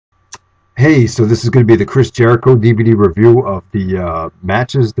Hey, so this is going to be the Chris Jericho DVD review of the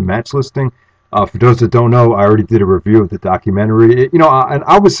matches, the match listing. For those that don't know, I already did a review of the documentary. And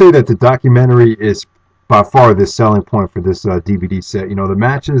I would say that the documentary is by far the selling point for this DVD set. The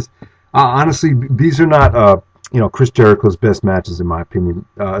matches, honestly, these are not, Chris Jericho's best matches in my opinion,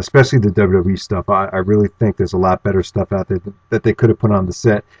 especially the WWE stuff. I really think there's a lot better stuff out there that they could have put on the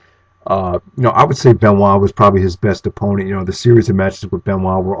set. I would say Benoit was probably his best opponent. The series of matches with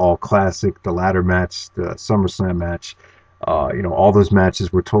Benoit were all classic. The ladder match, the SummerSlam match, all those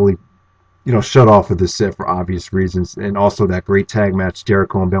matches were totally, shut off of this set for obvious reasons. And also that great tag match,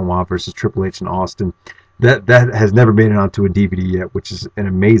 Jericho and Benoit versus Triple H and Austin, that has never made it onto a DVD yet, which is an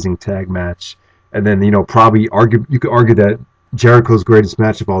amazing tag match. And then, you could argue that Jericho's greatest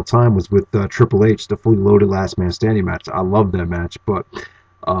match of all time was with Triple H, the fully loaded last man standing match. I love that match, but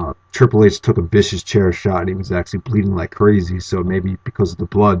Triple H took a vicious chair shot and he was actually bleeding like crazy, so maybe because of the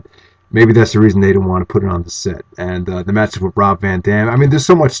blood, maybe that's the reason they didn't want to put it on the set. And the matches with Rob Van Dam, I mean, there's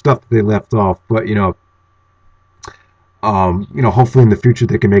so much stuff that they left off, but hopefully in the future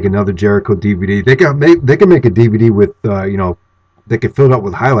they can make another Jericho DVD. They can make a DVD with they can fill it up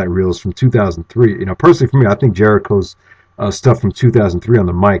with highlight reels from 2003. Personally for me, I think Jericho's stuff from 2003 on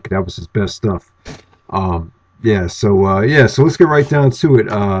the mic, that was his best stuff. So let's get right down to it.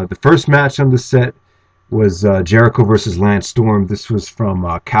 The first match on the set was Jericho versus Lance Storm. This was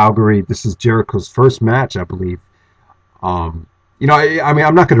from Calgary. This is Jericho's first match, I believe. I mean,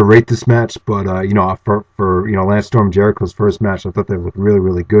 I'm not going to rate this match, but for Lance Storm, Jericho's first match, I thought they looked really,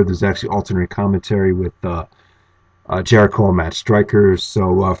 really good. There's actually alternate commentary with Jericho and Matt Striker.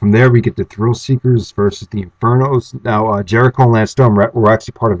 So from there, we get the Thrill Seekers versus the Infernos. Now, Jericho and Lance Storm were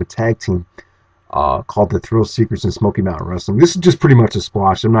actually part of a tag team called the Thrill Seekers and Smoky Mountain Wrestling. This is just pretty much a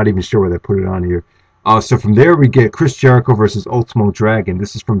squash. I'm not even sure where they put it on here. So from there, we get Chris Jericho versus Ultimo Dragon.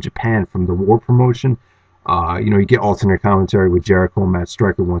 This is from Japan, from the War promotion. You get alternate commentary with Jericho and Matt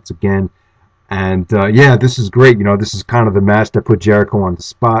Striker once again. And this is great. This is kind of the match that put Jericho on the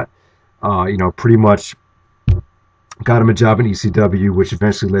spot. Pretty much got him a job in ECW, which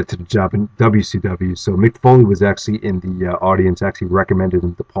eventually led to the job in WCW. So Mick Foley was actually in the audience, actually recommended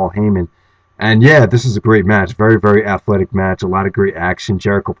him to Paul Heyman. And yeah, this is a great match. Very, very athletic match. A lot of great action.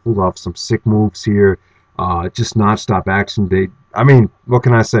 Jericho pulled off some sick moves here. Just non-stop action. What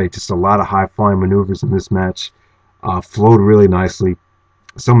can I say? Just a lot of high-flying maneuvers in this match. Flowed really nicely.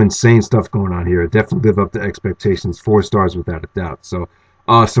 Some insane stuff going on here. Definitely live up to expectations. 4 stars without a doubt. So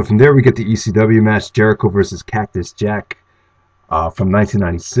from there we get the ECW match. Jericho versus Cactus Jack. From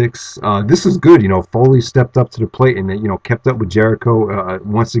 1996. This is good. Foley stepped up to the plate and kept up with Jericho.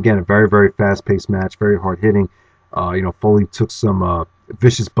 Once again, a very, very fast-paced match, very hard-hitting. Foley took some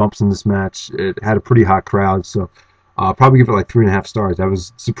vicious bumps in this match. It had a pretty hot crowd, so I'll probably give it like 3.5 stars. I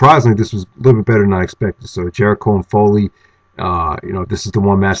was surprisingly, this was a little bit better than I expected. So Jericho and Foley, this is the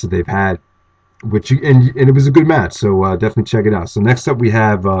one match that they've had, and it was a good match. So definitely check it out. So next up we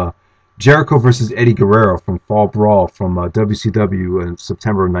have Jericho versus Eddie Guerrero from Fall Brawl from WCW in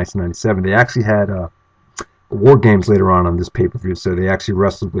September of 1997. They actually had War Games later on this pay-per-view, so they actually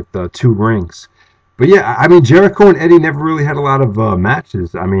wrestled with 2 rings. But yeah, Jericho and Eddie never really had a lot of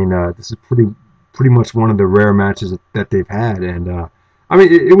matches. This is pretty much one of the rare matches that they've had, and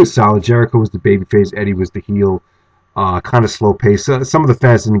it was solid. Jericho was the babyface, Eddie was the heel. Kind of slow pace. Some of the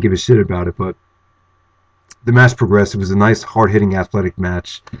fans didn't give a shit about it, but the match progressed. It was a nice, hard-hitting, athletic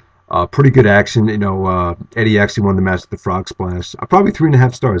match. Pretty good action. Eddie actually won the match with the Frog Splash. Probably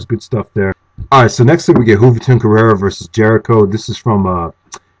 3.5 stars. Good stuff there. All right, so next up we get Juventud Guerrero versus Jericho. This is from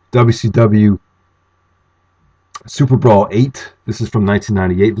WCW SuperBrawl 8. This is from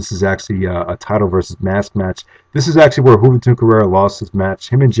 1998. This is actually a title versus mask match. This is actually where Juventud Guerrero lost his match.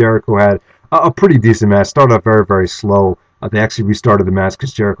 Him and Jericho had a pretty decent match. Started off very, very slow. They actually restarted the match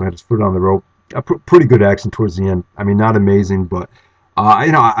because Jericho had his foot on the rope. Pretty good action towards the end. Not amazing, but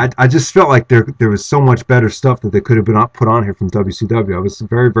I just felt like there was so much better stuff that they could have been put on here from WCW. I was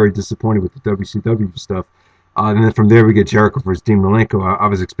very, very disappointed with the WCW stuff. And then from there we get Jericho versus Dean Malenko. I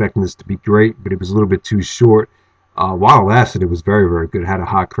was expecting this to be great, but it was a little bit too short. While it lasted, it was very, very good. It had a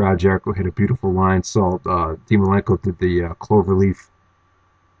hot crowd. Jericho hit a beautiful line salt. Dean Malenko did the cloverleaf,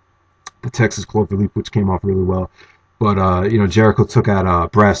 the Texas cloverleaf, which came off really well. But, Jericho took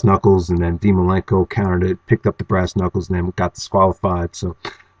out Brass Knuckles, and then Dean Malenko countered it, picked up the Brass Knuckles, and then got disqualified. So,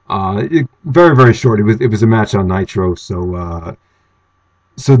 very, very short. It was a match on Nitro. So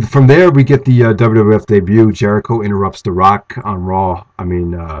from there, we get the WWF debut. Jericho interrupts The Rock on Raw.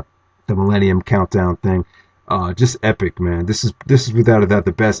 The Millennium Countdown thing. Just epic, man. This is without a doubt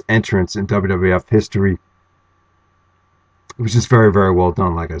the best entrance in WWF history. It was just very, very well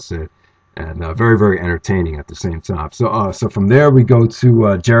done, like I said. and very, very entertaining at the same time. So from there we go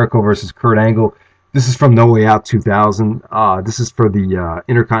to Jericho versus Kurt Angle. This is from No Way Out 2000. This is for the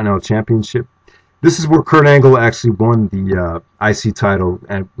Intercontinental Championship. This is where Kurt Angle actually won the IC title,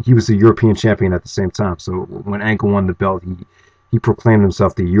 and he was the European champion at the same time. So when Angle won the belt, he proclaimed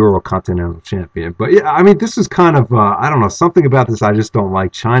himself the Euro-Continental champion. But yeah, I mean, this is kind of, I don't know, something about this I just don't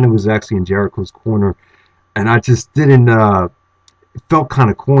like. China was actually in Jericho's corner, and I just didn't, it felt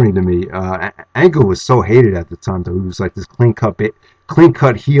kind of corny to me. Angle was so hated at the time, though. He was like this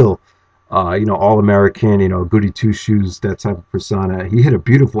clean-cut heel, all-American, goody two-shoes, that type of persona. He hit a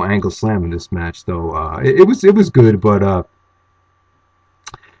beautiful Angle slam in this match, though. It was good, but a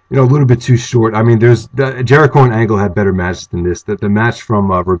little bit too short. I mean, Jericho and Angle had better matches than this. The match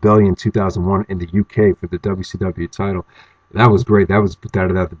from Rebellion 2001 in the UK for the WCW title, that was great. That was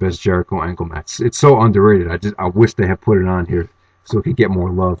without a doubt the best Jericho Angle match. It's so underrated. I wish they had put it on here so it could get more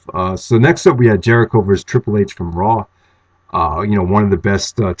love. So next up we had Jericho versus Triple H from Raw. One of the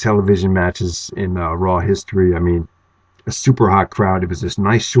best television matches in Raw history. I mean, a super hot crowd. It was this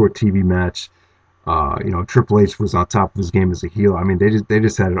nice short TV match. Triple H was on top of his game as a heel. I mean, they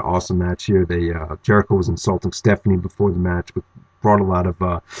just had an awesome match here. Jericho was insulting Stephanie before the match, but brought a lot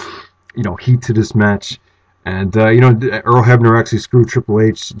of heat to this match. And Earl Hebner actually screwed Triple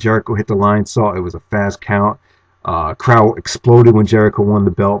H. Jericho hit the lion saw. It was a fast count. Crowd exploded when Jericho won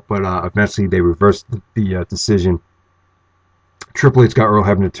the belt, but eventually they reversed the decision. Triple H got Earl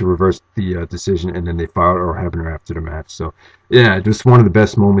Hebner to reverse the decision, and then they fired Earl Hebner after the match. So, yeah, just one of the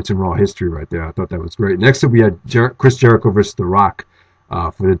best moments in Raw history right there. I thought that was great. Next up, we had Chris Jericho versus The Rock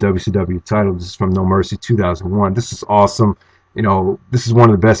for the WCW title. This is from No Mercy 2001. This is awesome. This is one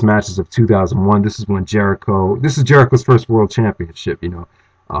of the best matches of 2001. This is Jericho's first world championship.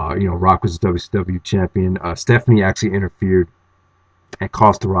 Rock was the WCW champion. Stephanie actually interfered and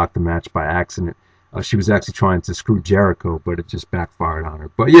cost The Rock the match by accident. She was actually trying to screw Jericho, but it just backfired on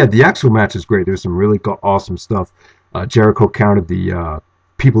her. But yeah, the actual match is great. There's some really awesome stuff. Jericho counted the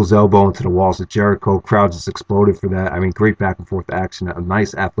people's elbow into the walls of Jericho. Crowd just exploded for that. I mean, great back and forth action. A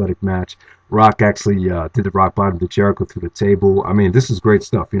nice athletic match. Rock actually did the rock bottom to Jericho through the table. I mean, this is great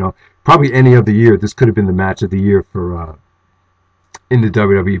stuff. Probably any other year, this could have been the match of the year for in the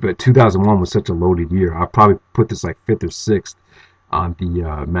WWE. But 2001 was such a loaded year. I'll probably put this like 5th or 6th on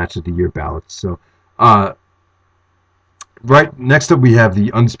the match of the year ballot. So. Right next up, we have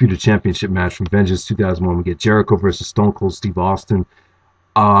the Undisputed Championship match from Vengeance 2001. We get Jericho versus Stone Cold Steve Austin.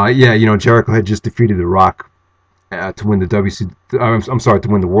 Jericho had just defeated The Rock to win the to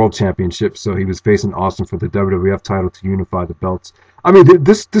win the World Championship. So he was facing Austin for the WWF title to unify the belts. I mean,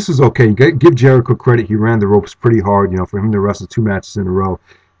 this is okay. You give Jericho credit. He ran the ropes pretty hard. For him to wrestle 2 matches in a row,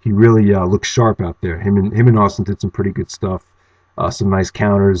 he really looked sharp out there. Him and Austin did some pretty good stuff. Some nice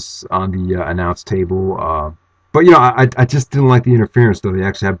counters on the announce table. But I just didn't like the interference, though. They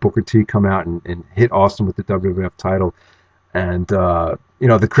actually had Booker T come out and hit Austin with the WWF title. And,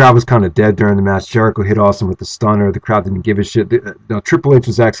 the crowd was kind of dead during the match. Jericho hit Austin with the stunner. The crowd didn't give a shit. Triple H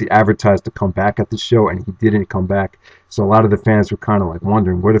was actually advertised to come back at the show, and he didn't come back. So a lot of the fans were kind of like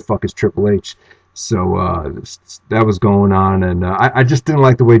wondering, where the fuck is Triple H? So that was going on. And I just didn't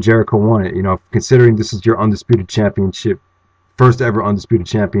like the way Jericho won it. Considering this is your Undisputed Championship, first ever Undisputed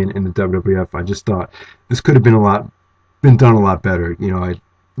Champion in the WWF, I just thought this could have been done a lot better. You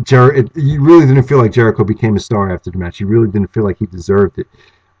really didn't feel like Jericho became a star after the match. You really didn't feel like he deserved it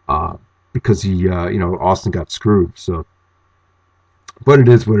because Austin got screwed. So, but it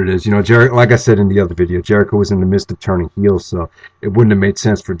is what it is. Like I said in the other video, Jericho was in the midst of turning heel, so it wouldn't have made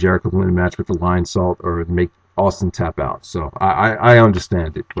sense for Jericho to win a match with the lion salt or make Austin tap out. So I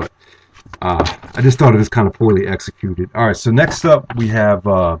understand it, but. I just thought it was kind of poorly executed. All right, so next up we have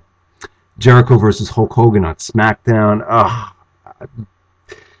Jericho versus Hulk Hogan on SmackDown.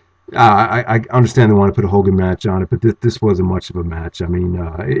 I understand they want to put a Hogan match on it, but this wasn't much of a match. I mean,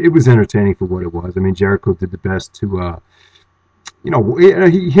 it was entertaining for what it was. I mean, Jericho did the best to,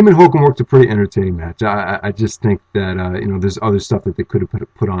 him and Hogan worked a pretty entertaining match. I just think that, there's other stuff that they could have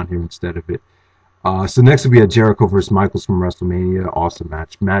put on here instead of it. So next we had Jericho versus Michaels from WrestleMania. Awesome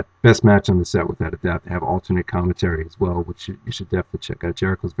match. Best match on the set without a doubt. They have alternate commentary as well, which you should definitely check out.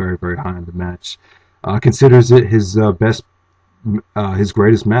 Jericho's very, very high on the match. Considers it his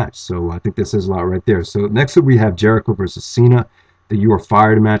greatest match. So I think that says a lot right there. So next up we have Jericho versus Cena, the You Are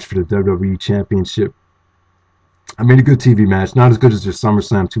Fired match for the WWE Championship. I mean, a good TV match. Not as good as their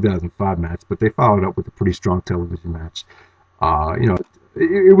SummerSlam 2005 match, but they followed up with a pretty strong television match.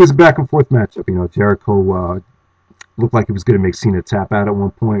 It was a back and forth matchup. Jericho looked like he was going to make Cena tap out at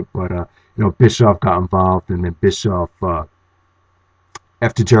one point, but Bischoff got involved, and then Bischoff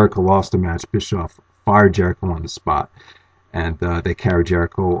after Jericho lost the match, Bischoff fired Jericho on the spot, and they carried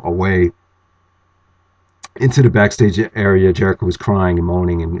Jericho away into the backstage area. Jericho was crying and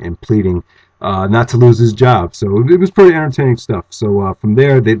moaning and pleading not to lose his job. So it was pretty entertaining stuff. So from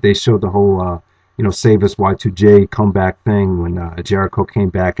there, they showed the whole, Save Us Y2J comeback thing when Jericho came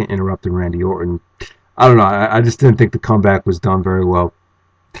back and interrupted Randy Orton. I don't know. I just didn't think the comeback was done very well.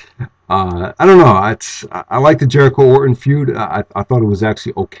 I don't know. I like the Jericho Orton feud. I thought it was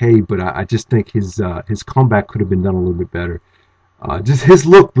actually okay, but I just think his comeback could have been done a little bit better. Just his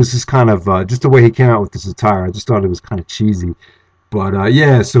look was just kind of just the way he came out with this attire. I just thought it was kind of cheesy. But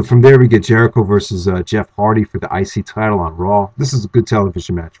yeah, so from there we get Jericho versus Jeff Hardy for the IC title on Raw. This is a good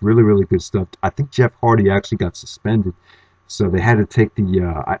television match. Really, really good stuff. I think Jeff Hardy actually got suspended, so they had to take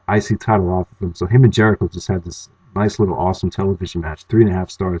the IC title off of him. So him and Jericho just had this nice little awesome television match.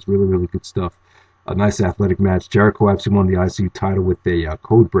 3.5 stars. Really, really good stuff. A nice athletic match. Jericho actually won the IC title with a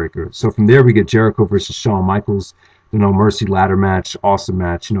code breaker. So from there we get Jericho versus Shawn Michaels. No Mercy ladder match. Awesome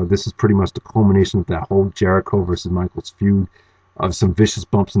match. This is pretty much the culmination of that whole Jericho versus Michaels feud. Of some vicious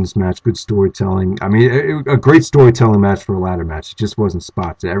bumps in this match, good storytelling. I mean, a great storytelling match for a ladder match. It just wasn't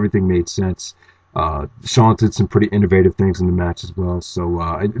spots. Everything made sense. Shawn did some pretty innovative things in the match as well.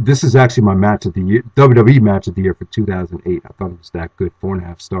 So this is actually my match of the year, WWE match of the year for 2008. I thought it was that good.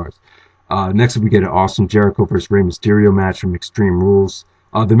 4.5 stars. Next we get an awesome Jericho versus Rey Mysterio match from Extreme Rules.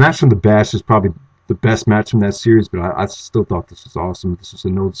 The match from the Bash is probably the best match from that series, but I still thought this was awesome. This was a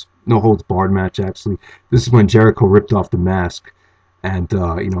no holds barred match. Actually, this is when Jericho ripped off the mask and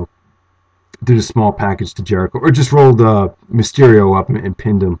did a small package to Jericho, or just rolled Mysterio up and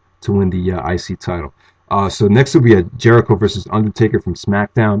pinned him to win the IC title. So next will be a Jericho versus Undertaker from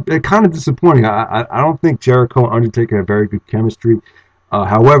SmackDown. Kind of disappointing. I don't think Jericho and Undertaker have very good chemistry.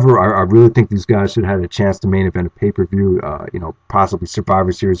 However, I really think these guys should have had a chance to main event a pay-per-view, possibly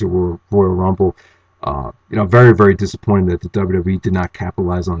Survivor Series or Royal Rumble. Very, very disappointing that the WWE did not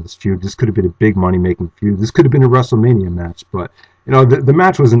capitalize on this feud. This could have been a big money-making feud. This could have been a WrestleMania match, but the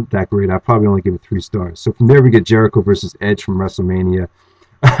match wasn't that great. I'd probably only give it 3 stars. So from there we get Jericho versus Edge from WrestleMania.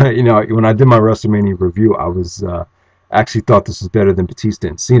 When I did my WrestleMania review, I was actually thought this was better than Batista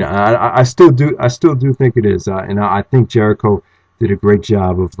and Cena. I still do think it is, and I think Jericho did a great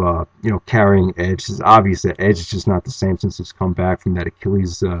job of carrying Edge. It's obvious that Edge is just not the same since he's come back from that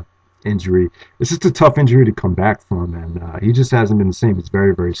Achilles injury. It's just a tough injury to come back from, and he just hasn't been the same. It's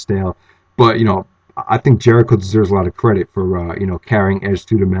very, very stale. But I think Jericho deserves a lot of credit for carrying Edge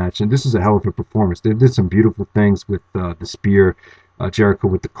through the match, and this is a hell of a performance. They did some beautiful things with the spear, Jericho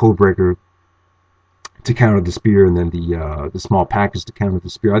with the codebreaker to counter the spear, and then the small package to counter the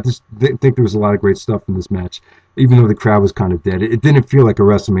spear. I just think there was a lot of great stuff in this match, even though the crowd was kind of dead. It didn't feel like a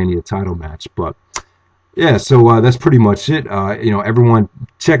WrestleMania title match, but yeah, so that's pretty much it. Everyone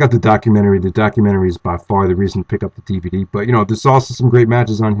check out the documentary. The documentary is by far the reason to pick up the DVD. But there's also some great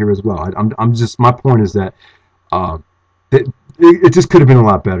matches on here as well. I'm just, my point is that it just could have been a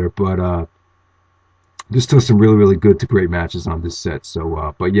lot better. But there's still some really, really good to great matches on this set.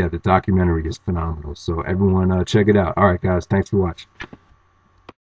 So, but yeah, the documentary is phenomenal. So everyone check it out. All right, guys, thanks for watching.